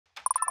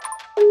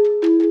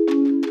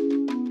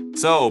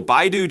So,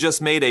 Baidu just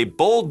made a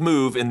bold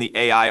move in the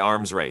AI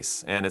arms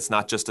race, and it's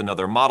not just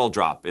another model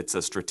drop, it's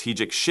a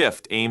strategic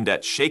shift aimed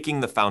at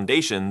shaking the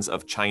foundations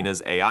of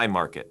China's AI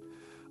market.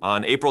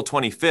 On April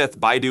 25th,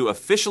 Baidu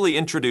officially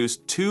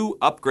introduced two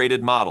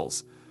upgraded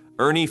models,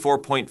 ERNIE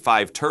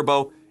 4.5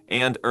 Turbo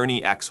and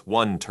ERNIE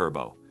X1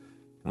 Turbo.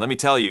 And let me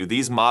tell you,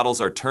 these models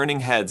are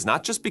turning heads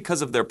not just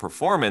because of their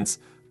performance,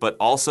 but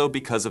also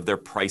because of their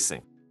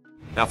pricing.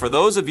 Now, for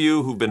those of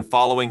you who've been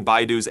following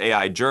Baidu's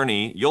AI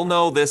journey, you'll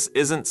know this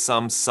isn't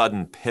some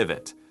sudden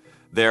pivot.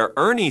 Their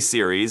ERNIE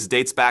series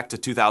dates back to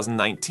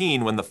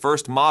 2019 when the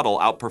first model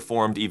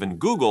outperformed even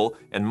Google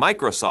and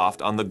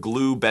Microsoft on the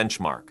Glue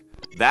benchmark.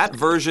 That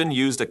version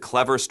used a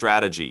clever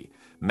strategy,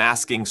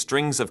 masking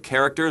strings of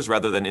characters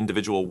rather than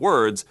individual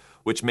words,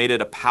 which made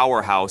it a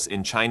powerhouse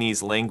in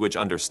Chinese language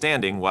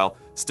understanding while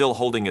still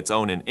holding its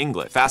own in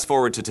English. Fast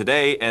forward to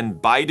today, and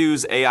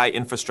Baidu's AI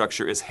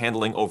infrastructure is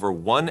handling over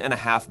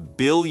 1.5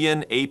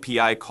 billion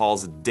API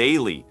calls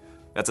daily.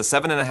 That's a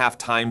 7.5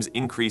 times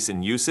increase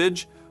in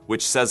usage,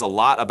 which says a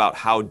lot about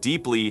how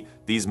deeply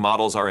these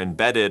models are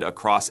embedded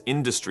across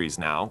industries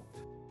now.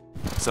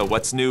 So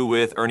what's new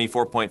with ERNIE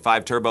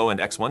 4.5 Turbo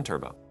and X1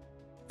 Turbo?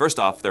 First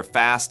off, they're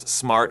fast,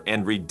 smart,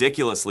 and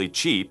ridiculously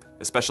cheap,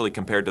 especially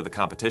compared to the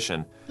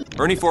competition.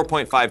 ERNIE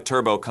 4.5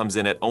 Turbo comes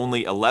in at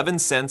only 11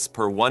 cents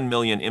per 1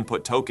 million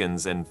input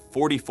tokens and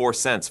 44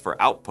 cents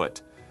for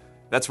output.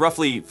 That's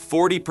roughly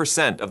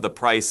 40% of the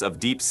price of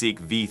DeepSeek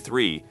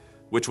V3,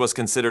 which was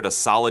considered a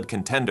solid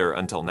contender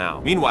until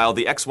now. Meanwhile,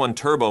 the X1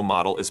 Turbo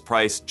model is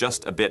priced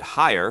just a bit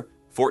higher,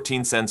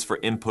 14 cents for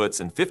inputs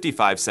and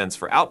 55 cents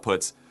for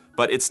outputs,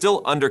 but it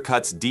still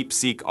undercuts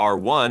DeepSeek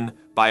R1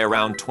 by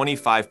around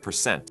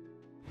 25%.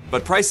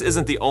 But price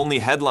isn't the only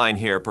headline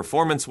here.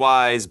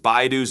 Performance-wise,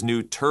 Baidu's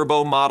new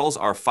turbo models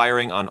are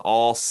firing on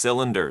all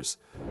cylinders.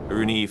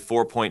 ERNIE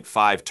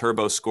 4.5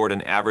 Turbo scored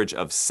an average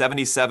of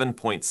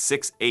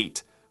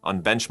 77.68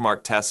 on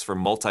benchmark tests for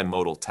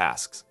multimodal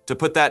tasks. To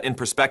put that in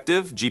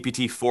perspective,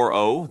 GPT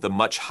 4.0, the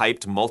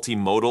much-hyped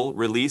multimodal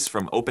release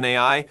from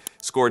OpenAI,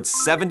 scored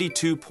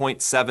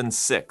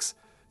 72.76.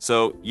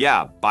 So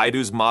yeah,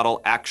 Baidu's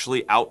model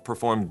actually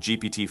outperformed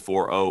GPT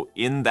 4.0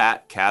 in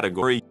that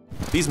category.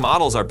 These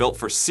models are built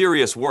for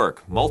serious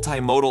work,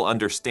 multimodal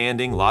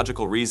understanding,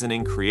 logical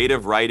reasoning,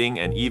 creative writing,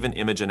 and even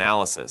image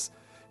analysis.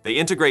 They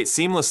integrate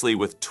seamlessly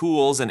with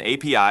tools and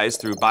APIs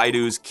through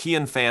Baidu's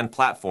Qianfan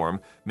platform,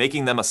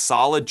 making them a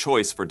solid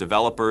choice for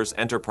developers,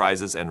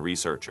 enterprises, and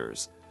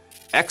researchers.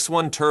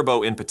 X1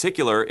 Turbo in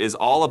particular is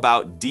all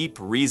about deep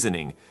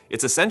reasoning.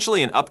 It's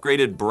essentially an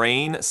upgraded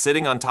brain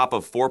sitting on top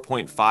of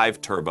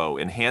 4.5 Turbo,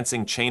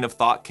 enhancing chain of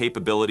thought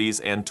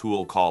capabilities and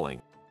tool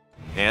calling.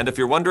 And if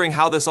you're wondering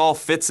how this all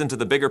fits into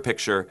the bigger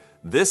picture,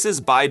 this is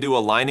Baidu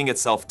aligning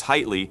itself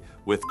tightly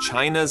with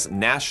China's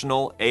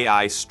national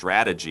AI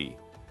strategy.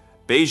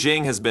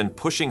 Beijing has been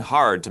pushing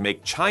hard to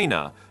make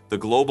China the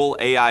global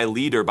AI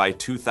leader by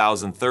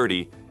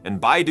 2030,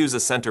 and Baidu's a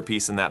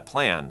centerpiece in that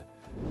plan.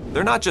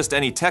 They're not just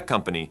any tech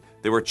company,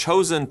 they were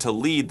chosen to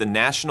lead the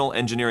National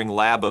Engineering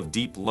Lab of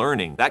Deep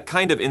Learning. That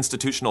kind of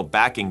institutional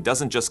backing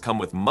doesn't just come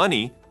with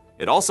money,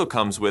 it also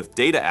comes with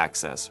data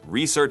access,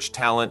 research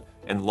talent,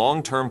 and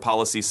long-term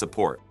policy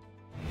support.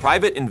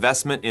 Private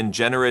investment in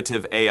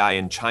generative AI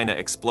in China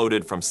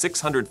exploded from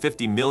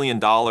 $650 million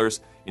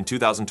in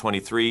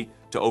 2023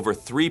 to over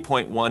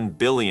 $3.1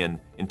 billion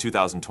in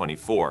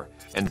 2024.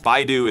 And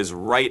Baidu is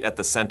right at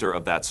the center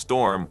of that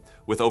storm,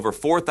 with over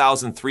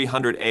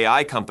 4,300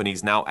 AI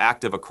companies now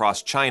active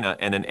across China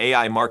and an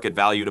AI market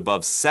valued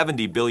above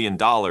 $70 billion.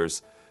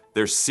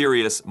 There's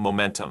serious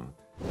momentum.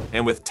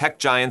 And with tech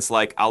giants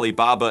like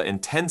Alibaba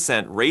and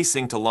Tencent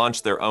racing to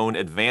launch their own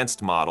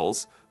advanced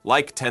models,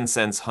 like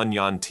Tencent's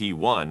Hunyuan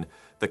T1,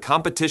 the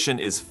competition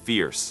is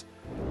fierce.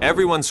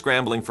 Everyone's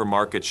scrambling for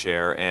market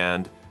share,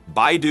 and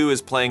Baidu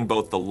is playing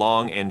both the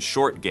long and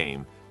short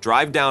game,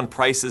 drive down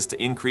prices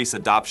to increase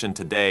adoption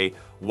today,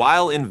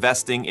 while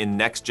investing in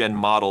next-gen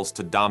models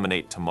to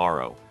dominate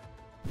tomorrow.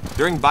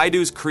 During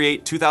Baidu's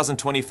Create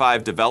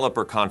 2025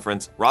 developer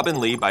conference, Robin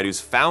Li,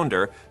 Baidu's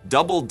founder,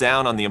 doubled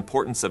down on the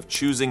importance of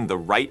choosing the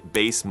right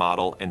base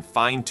model and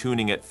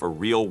fine-tuning it for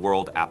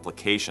real-world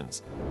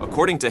applications.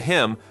 According to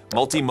him,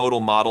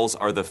 multimodal models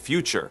are the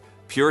future.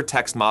 Pure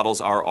text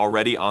models are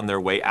already on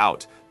their way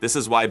out. This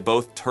is why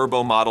both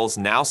turbo models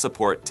now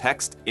support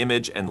text,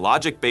 image, and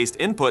logic-based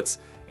inputs,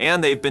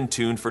 and they've been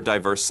tuned for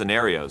diverse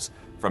scenarios,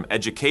 from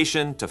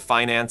education to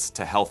finance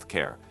to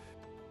healthcare.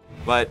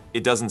 But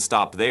it doesn't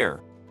stop there.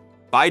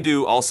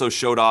 Baidu also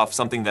showed off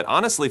something that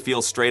honestly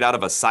feels straight out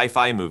of a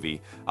sci-fi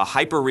movie, a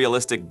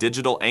hyper-realistic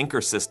digital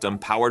anchor system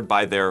powered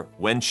by their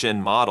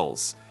Wenshin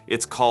models.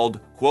 It's called,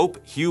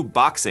 quote,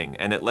 Huiboxing,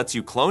 and it lets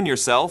you clone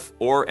yourself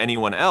or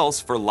anyone else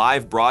for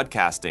live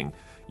broadcasting.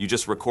 You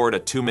just record a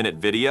 2-minute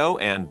video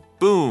and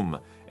boom,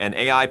 an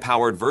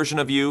AI-powered version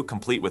of you,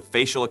 complete with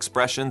facial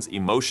expressions,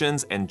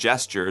 emotions, and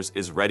gestures,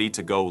 is ready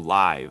to go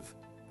live.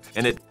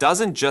 And it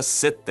doesn't just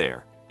sit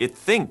there, it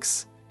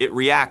thinks. It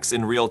reacts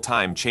in real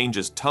time,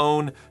 changes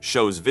tone,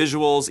 shows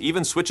visuals,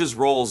 even switches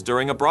roles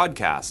during a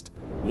broadcast.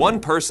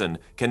 One person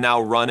can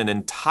now run an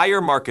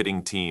entire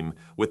marketing team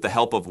with the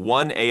help of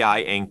one AI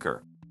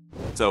anchor.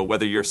 So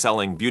whether you're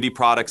selling beauty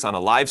products on a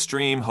live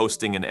stream,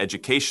 hosting an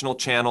educational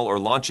channel, or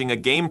launching a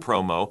game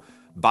promo,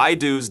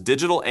 Baidu's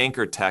digital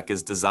anchor tech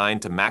is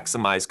designed to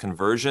maximize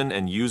conversion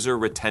and user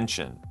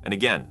retention. And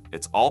again,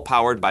 it's all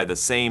powered by the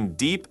same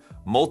deep,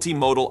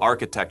 multimodal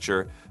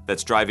architecture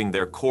that's driving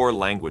their core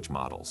language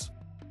models.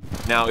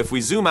 Now, if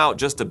we zoom out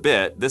just a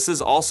bit, this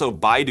is also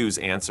Baidu's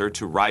answer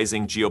to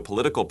rising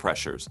geopolitical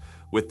pressures.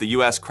 With the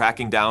US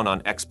cracking down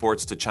on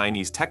exports to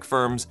Chinese tech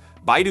firms,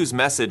 Baidu's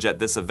message at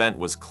this event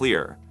was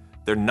clear.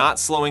 They're not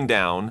slowing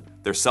down,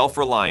 they're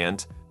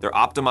self-reliant, they're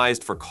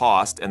optimized for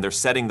cost, and they're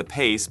setting the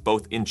pace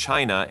both in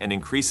China and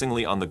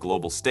increasingly on the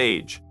global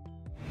stage.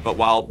 But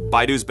while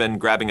Baidu's been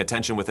grabbing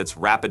attention with its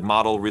rapid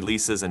model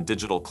releases and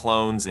digital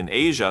clones in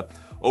Asia,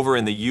 over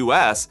in the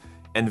US,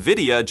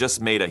 NVIDIA just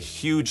made a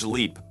huge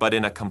leap, but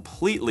in a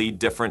completely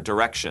different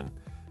direction.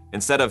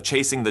 Instead of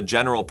chasing the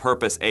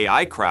general-purpose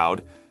AI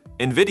crowd,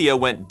 NVIDIA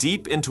went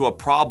deep into a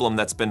problem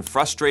that's been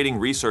frustrating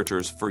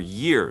researchers for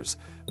years: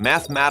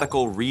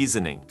 mathematical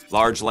reasoning.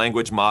 Large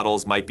language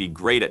models might be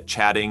great at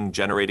chatting,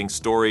 generating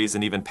stories,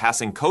 and even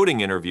passing coding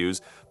interviews,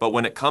 but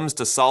when it comes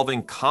to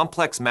solving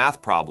complex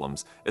math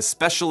problems,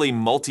 especially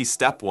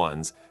multi-step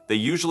ones, they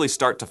usually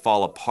start to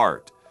fall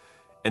apart.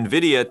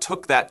 NVIDIA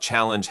took that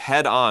challenge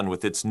head-on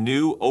with its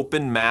new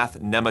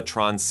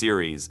OpenMath-Nemotron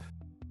series.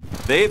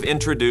 They've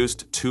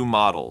introduced two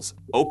models,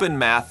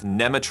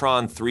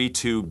 OpenMath-Nemotron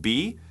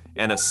 3.2b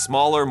and a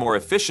smaller, more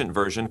efficient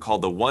version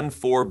called the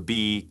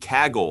 1.4b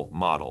Kaggle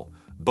model.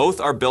 Both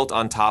are built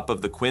on top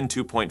of the Qwen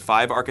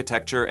 2.5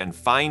 architecture and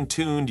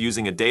fine-tuned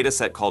using a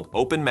dataset called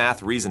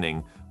OpenMath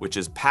Reasoning, which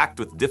is packed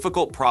with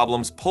difficult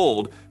problems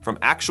pulled from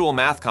actual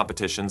math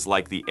competitions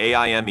like the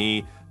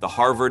AIME, the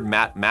Harvard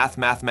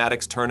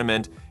Mathematics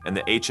Tournament, and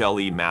the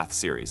HLE Math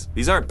Series.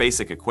 These aren't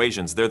basic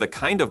equations, they're the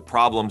kind of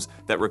problems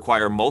that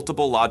require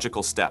multiple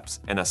logical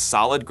steps and a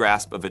solid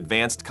grasp of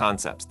advanced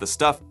concepts, the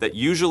stuff that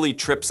usually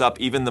trips up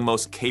even the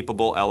most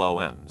capable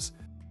LLMs.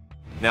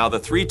 Now, the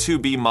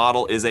 3.2b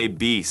model is a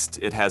beast.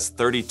 It has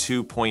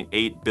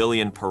 32.8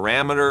 billion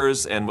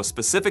parameters and was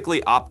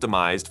specifically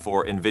optimized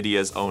for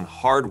NVIDIA's own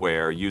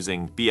hardware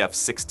using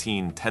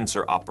BF16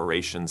 tensor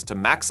operations to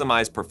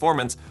maximize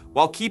performance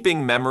while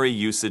keeping memory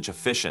usage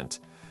efficient.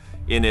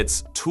 In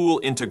its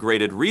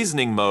tool-integrated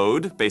reasoning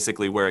mode,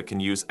 basically where it can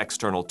use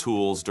external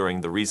tools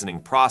during the reasoning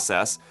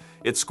process,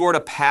 it scored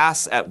a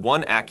pass at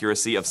one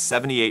accuracy of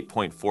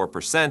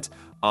 78.4%,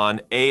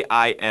 on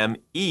AIME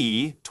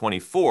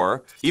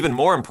 24. Even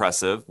more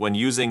impressive, when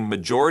using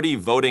majority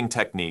voting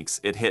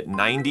techniques, it hit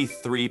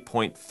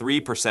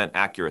 93.3%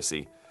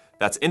 accuracy.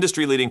 That's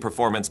industry-leading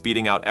performance,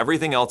 beating out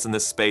everything else in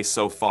this space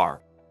so far.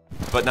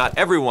 But not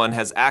everyone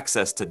has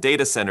access to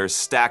data centers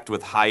stacked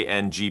with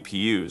high-end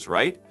GPUs,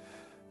 right?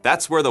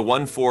 That's where the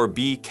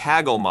 1.4b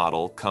Kaggle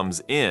model comes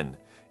in.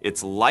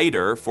 It's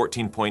lighter,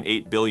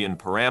 14.8 billion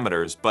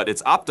parameters, but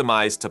it's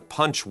optimized to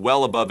punch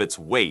well above its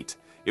weight.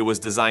 It was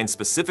designed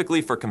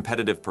specifically for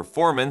competitive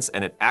performance,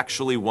 and it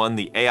actually won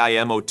the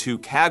AIMO2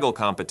 Kaggle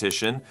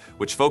competition,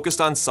 which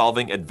focused on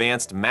solving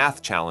advanced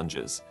math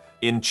challenges.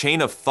 In chain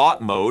of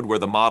thought mode, where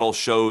the model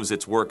shows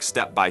its work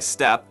step by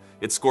step,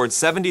 it scored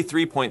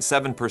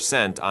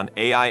 73.7% on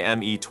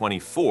AIME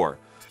 24.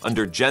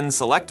 Under Gen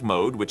Select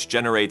mode, which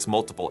generates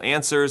multiple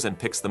answers and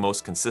picks the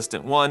most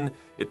consistent one,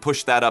 it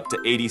pushed that up to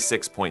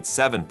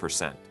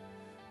 86.7%.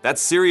 That's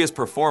serious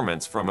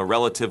performance from a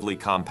relatively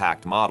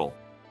compact model.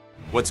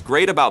 What's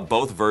great about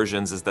both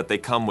versions is that they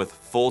come with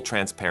full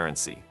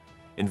transparency.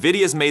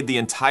 NVIDIA's made the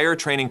entire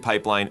training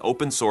pipeline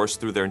open source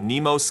through their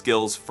NeMo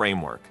Skills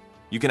framework.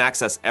 You can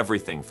access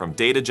everything from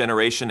data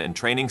generation and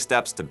training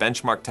steps to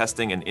benchmark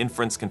testing and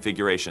inference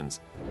configurations.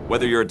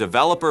 Whether you're a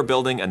developer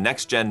building a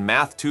next-gen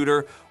math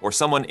tutor or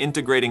someone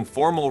integrating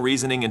formal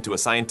reasoning into a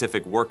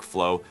scientific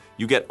workflow,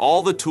 you get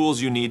all the tools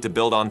you need to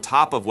build on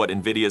top of what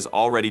NVIDIA's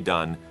already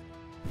done.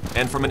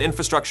 And from an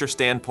infrastructure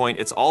standpoint,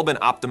 it's all been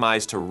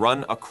optimized to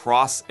run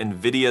across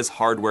NVIDIA's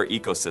hardware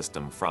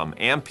ecosystem, from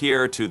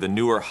Ampere to the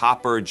newer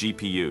Hopper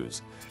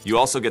GPUs. You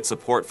also get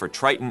support for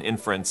Triton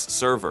Inference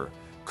Server,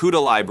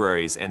 CUDA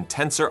libraries, and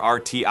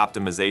TensorRT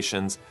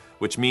optimizations,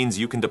 which means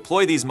you can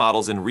deploy these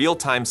models in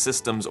real-time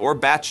systems or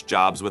batch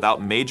jobs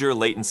without major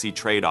latency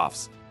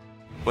trade-offs.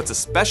 What's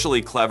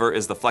especially clever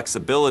is the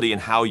flexibility in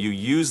how you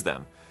use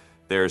them.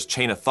 There's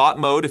chain of thought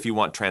mode if you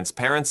want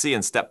transparency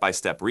and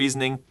step-by-step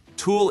reasoning,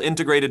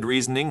 tool-integrated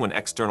reasoning when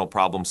external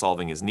problem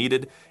solving is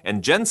needed,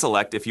 and Gen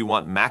Select if you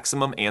want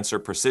maximum answer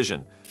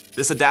precision.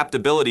 This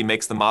adaptability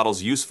makes the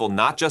models useful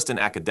not just in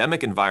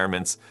academic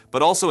environments,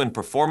 but also in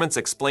performance,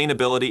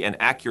 explainability, and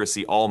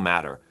accuracy all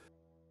matter.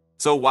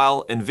 So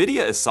while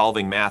NVIDIA is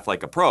solving math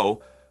like a pro,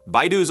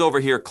 Baidu's over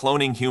here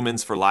cloning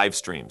humans for live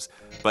streams.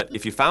 But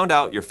if you found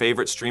out your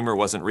favorite streamer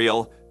wasn't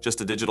real,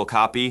 just a digital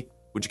copy,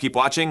 would you keep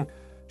watching?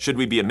 Should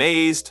we be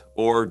amazed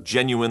or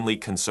genuinely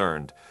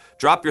concerned?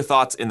 Drop your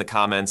thoughts in the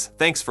comments.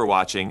 Thanks for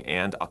watching,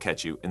 and I'll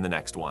catch you in the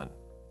next one.